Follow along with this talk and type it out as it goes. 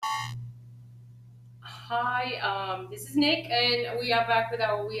Hi, this is Nick, and we are back with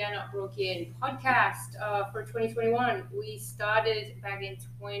our We Are Not Broken podcast for 2021. We started back in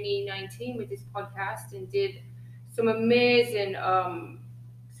 2019 with this podcast and did some amazing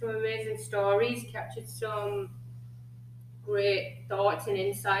stories, captured some great thoughts and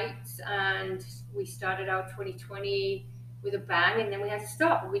insights, and we started out 2020 with a bang, and then we had to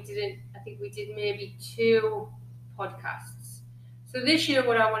stop. We didn't. I think we did maybe two podcasts. So this year,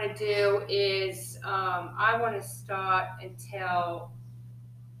 what I want to do is I want to start and tell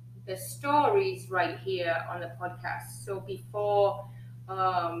the stories right here on the podcast. So before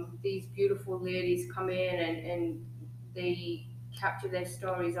these beautiful ladies come in and they capture their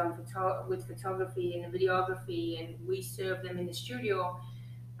stories on with photography and videography, and we serve them in the studio,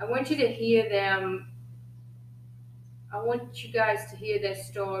 I want you to hear them. I want you guys to hear their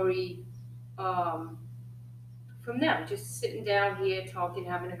story um, from them, just sitting down here talking,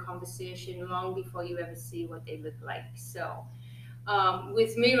 having a conversation long before you ever see what they look like. So,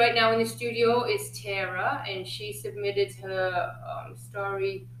 with me right now in the studio is Tara, and she submitted her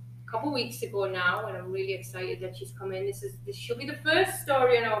story a couple weeks ago now, and I'm really excited that she's come in. This should be the first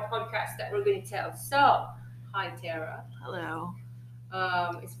story on our podcast that we're going to tell. So, hi Tara. Hello.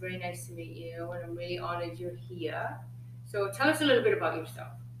 It's very nice to meet you, and I'm really honored you're here. So, tell us a little bit about yourself.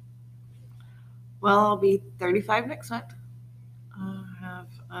 Well, I'll be 35 next month. I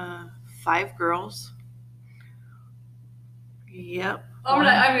have 5 girls. Yep.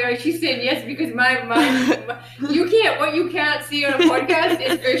 Oh, she's saying yes because my what you can't see on a podcast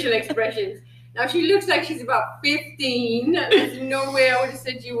is facial expressions. Now she looks like she's about 15. There's no way I would have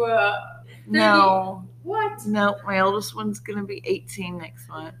said you were 30. No. What? No, my oldest one's going to be 18 next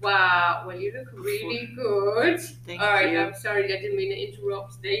month. Wow. Well, you look really good. Thank All right. you. I'm sorry. I didn't mean to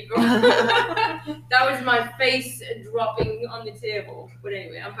interrupt. There you go. That was my face dropping on the table. But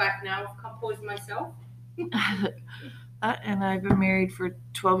anyway, I'm back now. I've composed myself. And I've been married for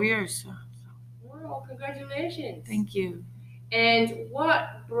 12 years. So. Wow. Congratulations. Thank you. And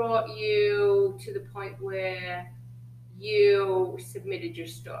what brought you to the point where you submitted your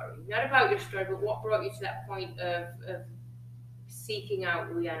story? Not about your story, but what brought you to that point of seeking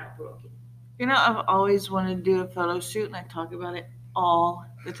out We Are Not Broken? You know, I've always wanted to do a photo shoot, and I talk about it all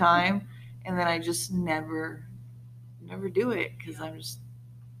the time, and then I just never do it because I'm just.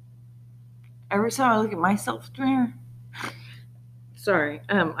 Every time I look at myself in the mirror, sorry,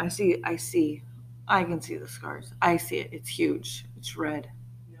 I can see the scars. I see it. It's huge. It's red.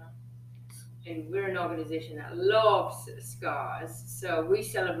 And we're an organization that loves scars, so we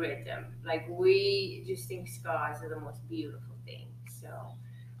celebrate them. Like, we just think scars are the most beautiful thing. So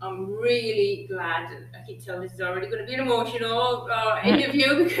I'm really glad. I can tell this is already going to be an emotional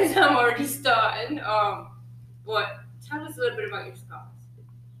interview because I'm already starting. But tell us a little bit about your scars.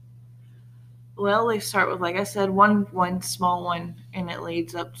 Well, they start with, like I said, one small one, and it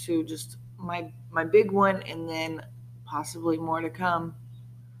leads up to just my big one, and then possibly more to come.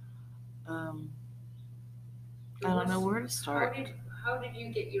 I don't know where to start. How did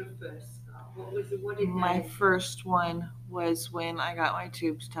you get your first scar? My first one was when I got my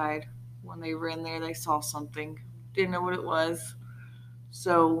tubes tied. When they were in there, they saw something. Didn't know what it was.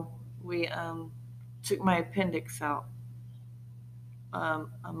 So we took my appendix out a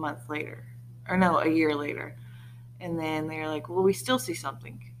year later. And then they're like, well, we still see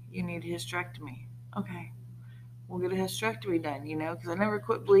something. You need a hysterectomy. Okay. We'll get a hysterectomy done, because I never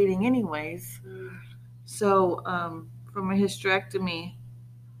quit bleeding anyways. So from a hysterectomy,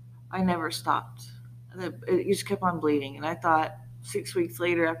 I never stopped. It just kept on bleeding. And I thought 6 weeks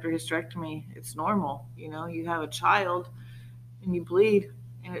later after hysterectomy, it's normal. You have a child and you bleed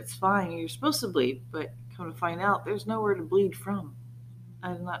and it's fine. You're supposed to bleed, but come to find out, there's nowhere to bleed from.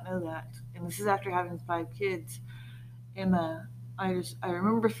 I did not know that. And this is after having 5 kids. And I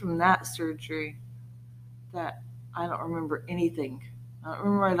remember from that surgery that I don't remember anything. I don't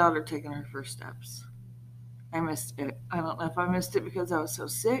remember my daughter taking her first steps. I missed it. I don't know if I missed it because I was so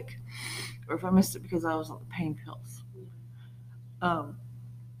sick or if I missed it because I was on the pain pills.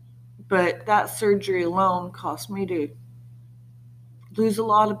 But that surgery alone cost me to lose a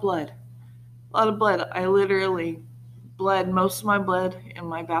lot of blood. I literally bled most of my blood in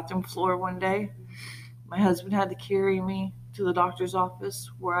my bathroom floor one day. My husband had to carry me to the doctor's office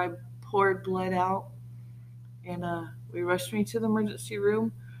where I poured blood out. And we rushed me to the emergency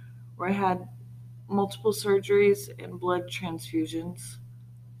room where I had multiple surgeries and blood transfusions.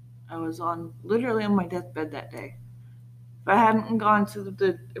 I was literally on my deathbed that day. If I hadn't gone to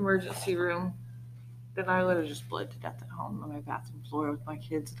the emergency room, then I would have just bled to death at home on my bathroom floor with my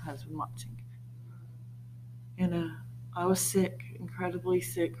kids and husband watching. And I was sick, incredibly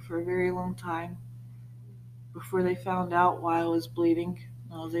sick for a very long time. before they found out why I was bleeding.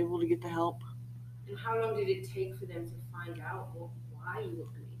 I was able to get the help. And how long did it take for them to find out why you were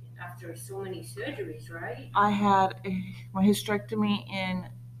bleeding after so many surgeries, right? I had my hysterectomy in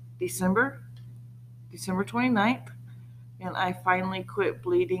December 29th, and I finally quit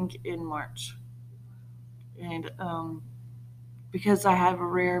bleeding in March. And because I have a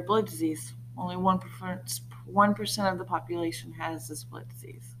rare blood disease, only 1% of the population has this blood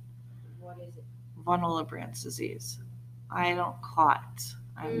disease. What is it? Von Willebrand's disease. I don't clot.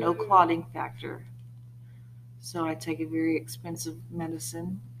 I have no Mm. clotting factor. So I take a very expensive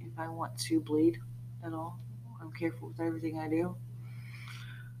medicine if I want to bleed at all. I'm careful with everything I do.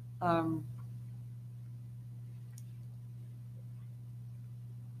 Um,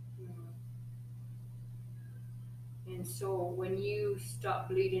 And so when you stopped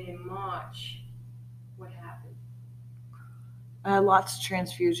bleeding in March, what happened? I had lots of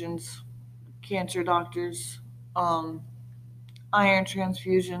transfusions, cancer doctors, iron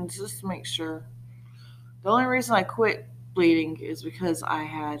transfusions, just to make sure. The only reason I quit bleeding is because I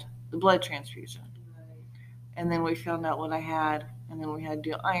had the blood transfusion. Right. And then we found out what I had, and then we had to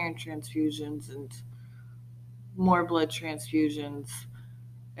do iron transfusions and more blood transfusions.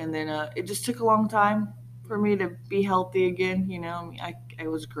 And then it just took a long time for me to be healthy again. You know, I mean, I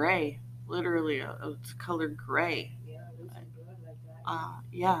was gray, literally, I was colored gray. Yeah, losing blood like that.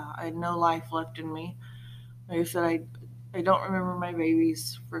 Yeah, I had no life left in me. Like I said, I don't remember my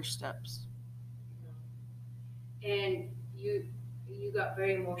baby's first steps. And you got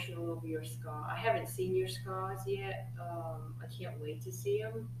very emotional over your scar. I haven't seen your scars yet. I can't wait to see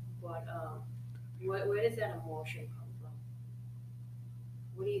them. But where does that emotion come from?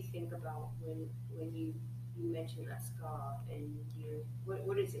 What do you think about when you mention that scar and you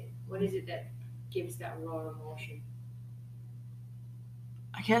what is it? What is it that gives that raw emotion?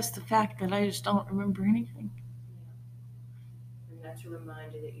 I guess the fact that I just don't remember anything. Yeah. And that's a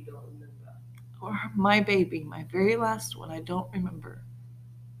reminder that you don't remember. Or my baby, my very last one, I don't remember.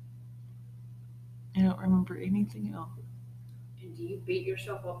 I don't remember anything else. And do you beat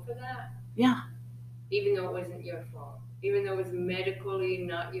yourself up for that? Yeah. Even though it wasn't your fault. Even though it was medically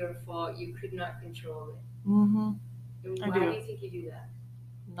not your fault, you could not control it. Mm-hmm. And I why do. do you think you do that?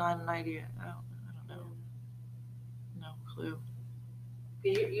 Not an idea. I don't know. No clue.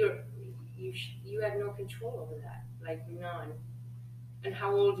 Because you have no control over that, like none. And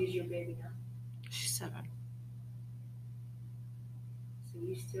how old is your baby now? She's 7. So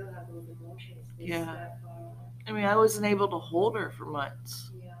you still have those emotions. Yeah. That far on. I mean, I wasn't able to hold her for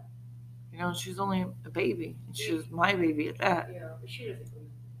months. Yeah. You know, she's only a baby, and she was my baby at that. Yeah, but she doesn't remember.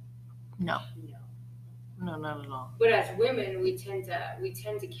 No. No, not at all. But as women, we tend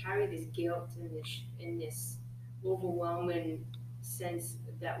to carry this guilt and this overwhelming sense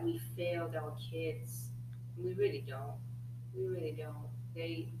that we failed our kids. We really don't. We really don't.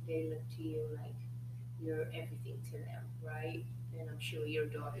 They look to you like you're everything to them, right? And I'm sure your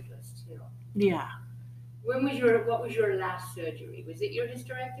daughter does too. Yeah. What was your last surgery? Was it your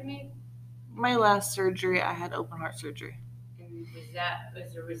hysterectomy? My last surgery, I had open heart surgery. And was that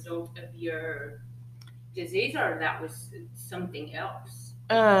as a result of your disease, or that was something else?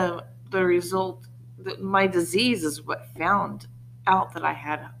 The result, my disease is what found out that I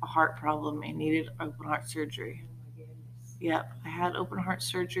had a heart problem and needed open heart surgery. Oh my goodness. Yep, I had open heart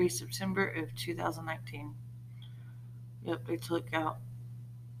surgery September of 2019. Yep, they took it out,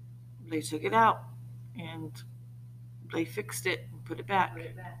 and they fixed it and put it back. Put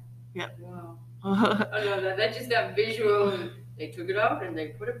it back. Yep. Wow. I love that. That's just that visual. They took it out and they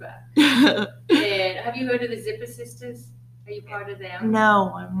put it back. And have you heard of the Zipper Sisters? Are you part of them?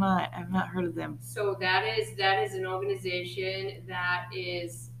 No, I'm not. I've not heard of them. So that is an organization that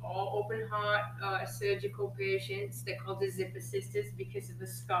is all open heart surgical patients. They're called the Zipper Sisters because of the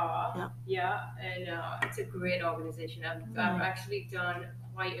scar. Yep. Yeah, and it's a great organization. I've actually done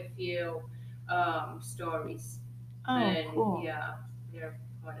quite a few stories. Oh, and cool. Yeah, they're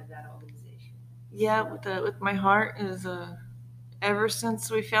part of that organization. Yeah, with my heart is ever since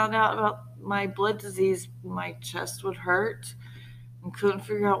we found out about my blood disease, my chest would hurt and couldn't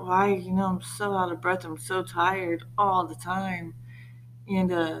figure out why. You know, I'm so out of breath. I'm so tired all the time, and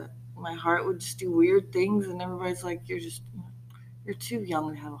my heart would just do weird things. And everybody's like, "You're too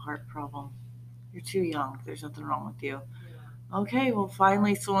young to have a heart problem. You're too young. There's nothing wrong with you." Yeah. Okay, well,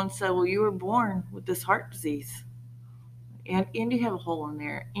 finally someone said, "Well, you were born with this heart disease. And you have a hole in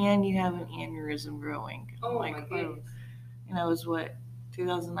there, and you have an aneurysm growing." Oh my goodness. And I was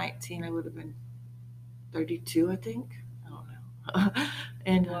 2019, I would have been 32, I think. I don't know.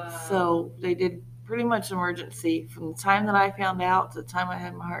 And so they did pretty much emergency. From the time that I found out to the time I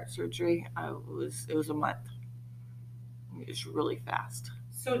had my heart surgery, it was a month. It's really fast.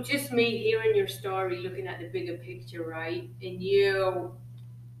 So just me hearing your story, looking at the bigger picture, right? And you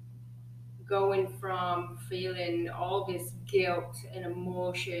going from feeling all this guilt and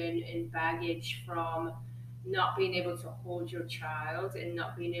emotion and baggage from not being able to hold your child and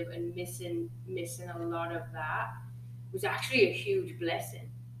not being able and missing a lot of that was actually a huge blessing,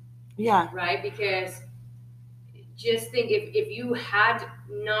 Yeah, right? Because just think if you had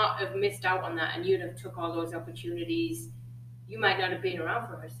not have missed out on that and you'd have took all those opportunities, you might not have been around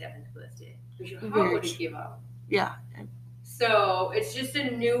for her 7th birthday because your heart very would have true. given up. Yeah, So it's just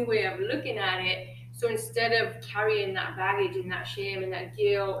a new way of looking at it. So instead of carrying that baggage and that shame and that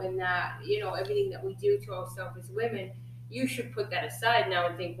guilt and that, everything that we do to ourselves as women, you should put that aside now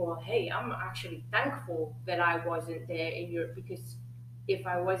and think, well, hey, I'm actually thankful that I wasn't there because if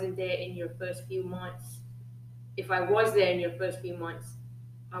I wasn't there in your first few months, if I was there in your first few months,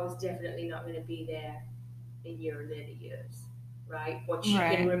 I was definitely not going to be there in your later years, right? What she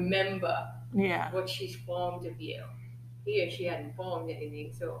can right. remember, Yeah, what she's formed of you. He or she hadn't formed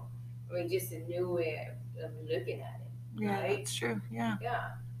anything, so I mean, just a new way of looking at it, yeah, right? that's true. Yeah.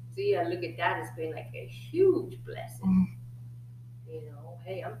 Yeah. So yeah, look at that as being like a huge blessing. Mm.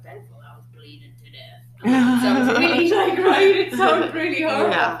 Hey, I'm thankful I was bleeding to death. I mean, it sounds really like right. It sounds really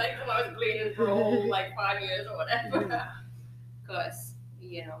horrible. Yeah. I'm thankful I was bleeding for a whole 5 years or whatever. Yeah. Because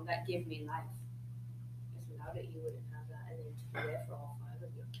that gave me life. Because without it, you wouldn't have that, and then to be there for all 5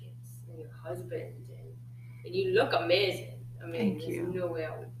 of your kids and your husband, and you look amazing. I mean, Thank there's you. no way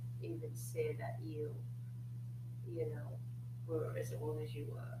I would even say that you know, were as old as you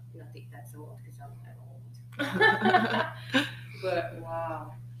were. And I think that's old because I'm that old. But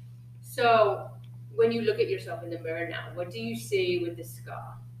wow. So when you look at yourself in the mirror now, what do you see with the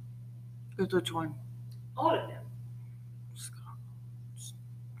scar? With which one? All of them.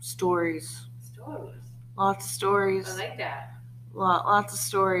 Stories. Stories. Lots of stories. I like that. Lots of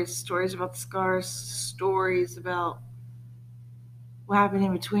stories. Stories about the scars. Stories about what happened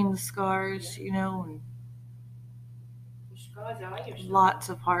in between the scars, and Your scars are your story. lots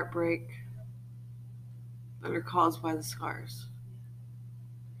of heartbreak that are caused by the scars.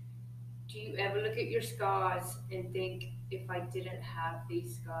 Do you ever look at your scars and think, if I didn't have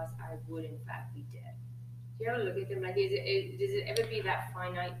these scars, I would in fact be dead? Do you ever look at them like, does it ever be that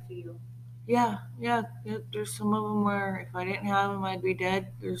finite for you? Yeah. There's some of them where if I didn't have them, I'd be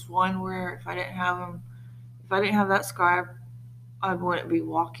dead. There's one where if I didn't have that scar, I wouldn't be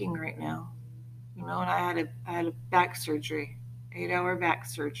walking right now. And I had a back surgery, 8-hour back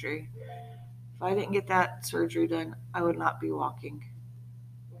surgery. If I didn't get that surgery done, I would not be walking.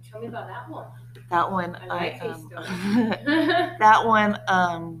 Well, tell me about that one. That one, I like his story. that one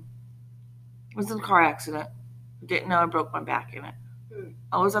was in a car accident. Didn't know I broke my back in it.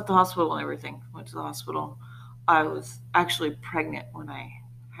 I was at the hospital and everything. Went to the hospital. I was actually pregnant when I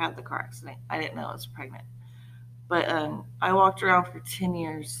had the car accident. I didn't know I was pregnant. But I walked around for 10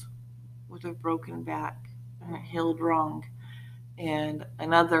 years with a broken back and it healed wrong. And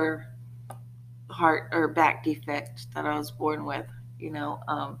another heart or back defect that I was born with,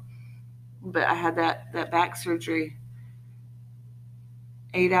 But I had that back surgery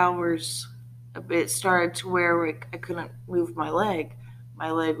 8 hours. It started to where I couldn't move my leg.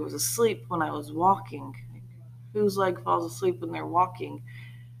 My leg was asleep when I was walking. Whose leg falls asleep when they're walking?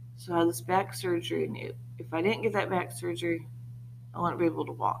 So I had this back surgery, and if I didn't get that back surgery, I wouldn't be able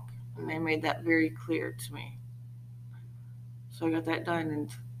to walk. And they made that very clear to me. So I got that done,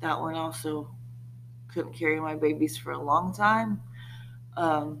 and that one also couldn't carry my babies for a long time.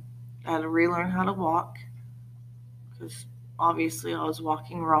 I had to relearn how to walk because obviously I was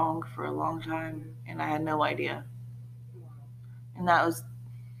walking wrong for a long time, and I had no idea. And that was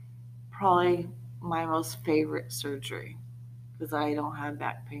probably my most favorite surgery because I don't have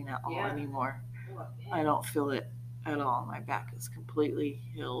back pain at all anymore. I don't feel it at all. My back is completely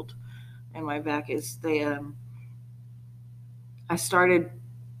healed, and my back is I started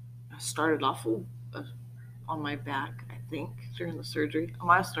off on my back, I think, during the surgery. I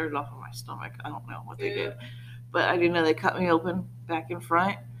might have started off on my stomach. I don't know what they did, but I do know they cut me open back in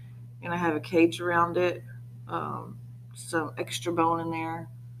front, and I have a cage around it, some extra bone in there,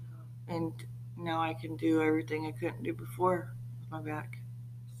 and now I can do everything I couldn't do before with my back.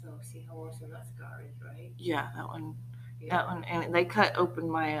 So see how awesome that scar is, right? Yeah, that one, and they cut open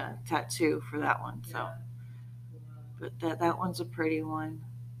my tattoo for that one. So, but that one's a pretty one.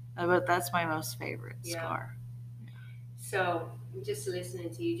 But that's my most favorite scar. So just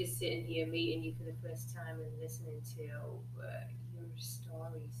listening to you, just sitting here meeting you for the first time and listening to your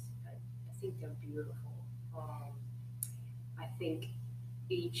stories, I think they're beautiful. I think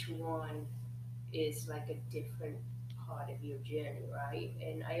each one is like a different part of your journey, right?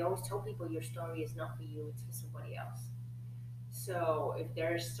 And I always tell people your story is not for you, it's for somebody else. So if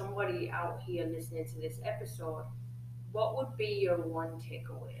there's somebody out here listening to this episode, what would be your one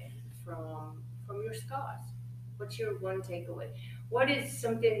takeaway from your scars? What's your one takeaway? What is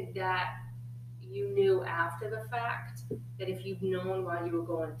something that you knew after the fact that if you'd known while you were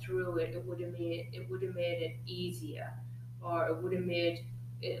going through it, it would have made it easier, or it would have made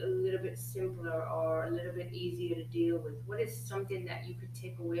it a little bit simpler or a little bit easier to deal with? What is something that you could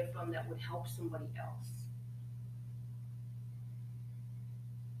take away from that would help somebody else?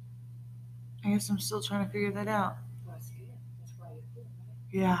 I guess I'm still trying to figure that out. Well, that's good. That's why you're here, right?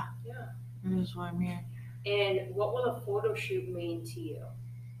 Yeah, Yeah. that is why I'm here. And what will a photo shoot mean to you?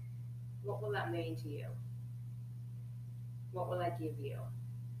 What will that mean to you? What will that give you?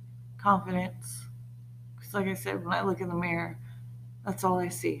 Confidence. Because, like I said, when I look in the mirror, that's all I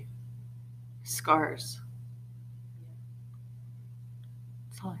see. Scars.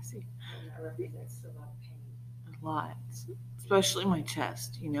 That's all I see. And that represents a lot of pain. A lot. Especially my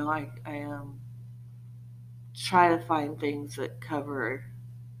chest. You know, I try to find things that cover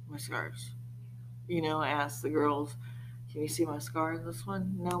my scars. You know, I ask the girls, can you see my scar in this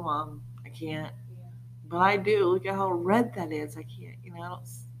one? No, Mom, I can't. Yeah. But I do. Look at how red that is. I can't, you know,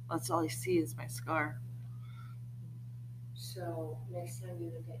 that's all I see is my scar. So next time you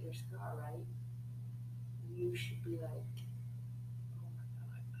look at your scar, right, you should be like, oh my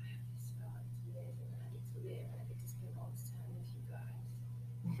God, I have this scar. It's amazing. I get to live. I get to spend all this time with you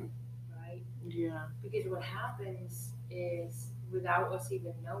guys, right? Yeah. Because what happens is, without us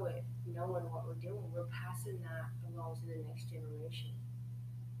even knowing what we're doing, we're passing that along to the next generation.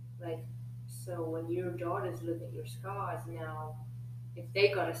 Like, so when your daughters look at your scars now, if they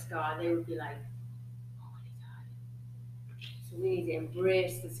got a scar, they would be like, oh my God. So we need to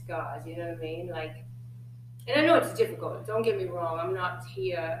embrace the scars, you know what I mean? Like, and I know it's difficult. Don't get me wrong. I'm not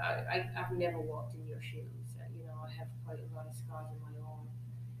here. I've never walked in your shoes. You know, I have quite a lot of scars of my own.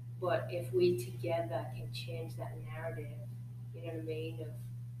 But if we together can change that narrative, you know what I mean, of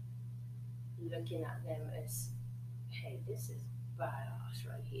looking at them as, hey, this is badass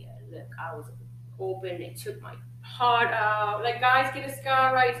right here. Look, I was open. It took my heart out. Like, guys get a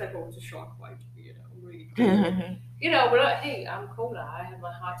scar, right? It's like, oh, it's a shock bite. You know, really cool. You know, but like, hey, I'm cooler. I have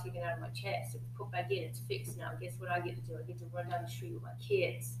my heart taken out of my chest. It's put back in. It's fixed now. Guess what I get to do? I get to run down the street with my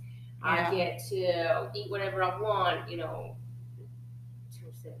kids. Yeah. I get to eat whatever I want, you know, to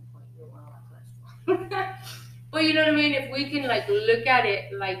a certain point. You don't want all that cholesterol. But you know what I mean? If we can, like, look at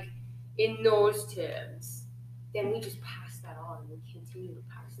it, like, in those terms, then we just pass that on. We continue to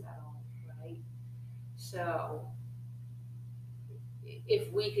pass that on, right? So if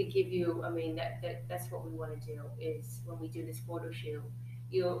we could give you, I mean, that's what we want to do, is when we do this photo shoot,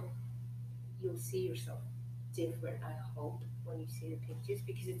 you'll see yourself different, I hope, when you see the pictures,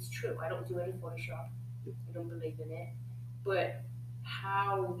 because it's true. I don't do any Photoshop. I don't believe in it. But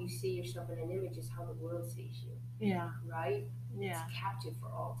how you see yourself in an image is how the world sees you, Yeah. right? Yeah. It's captured for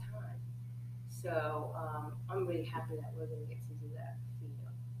all time. So I'm really happy that we're going to get to do that for you.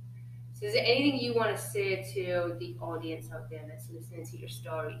 So is there anything you want to say to the audience out there that's listening to your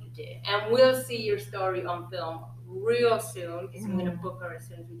story today? And we'll see your story on film real soon, because I'm going to book her as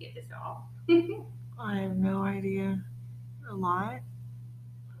soon as we get this off. I have no idea. A lot.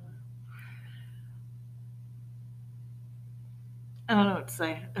 I don't know what to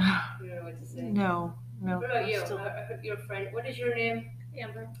say. You don't know what to say? No. What about I'm you? still- Your friend, what is your name?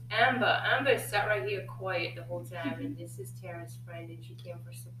 Amber. Amber sat right here quiet the whole time, and this is Tara's friend, and she came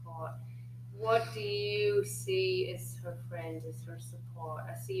for support. What do you see as her friend, as her support?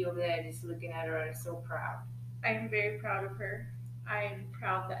 I see you over there just looking at her and so proud. I am very proud of her. I am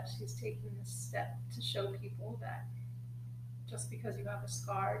proud that she's taking this step to show people that just because you have a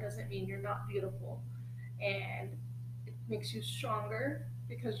scar doesn't mean you're not beautiful. And it makes you stronger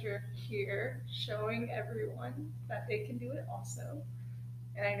because you're here showing everyone that they can do it also.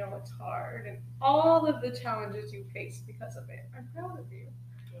 And I know it's hard and all of the challenges you face because of it. I'm proud of you.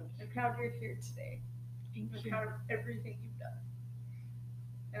 I'm proud you're here today. I'm Thank you. proud of everything you've done.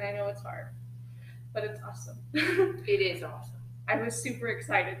 And I know it's hard, but it's awesome. It is awesome. I was super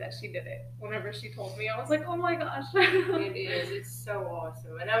excited that she did it. Whenever she told me, I was like, "Oh my gosh!" It is. It's so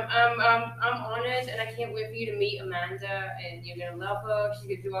awesome, and I'm honored, and I can't wait for you to meet Amanda. And you're gonna love her. She's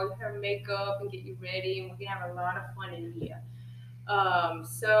gonna do all her makeup and get you ready, and we can have a lot of fun in here.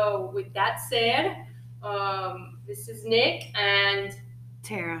 So with that said, this is Nick and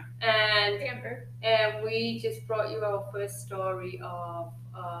Tara. Amber. And we just brought you our first story of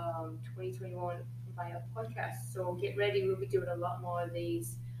 2021 via podcast. So get ready. We'll be doing a lot more of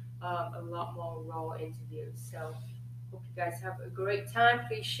these, a lot more raw interviews. So Hope you guys have a great time.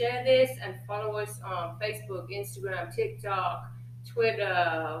 Please share this and follow us on Facebook, Instagram, TikTok,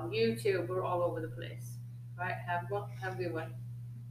 Twitter, YouTube. We're all over the place. All right, have a good one.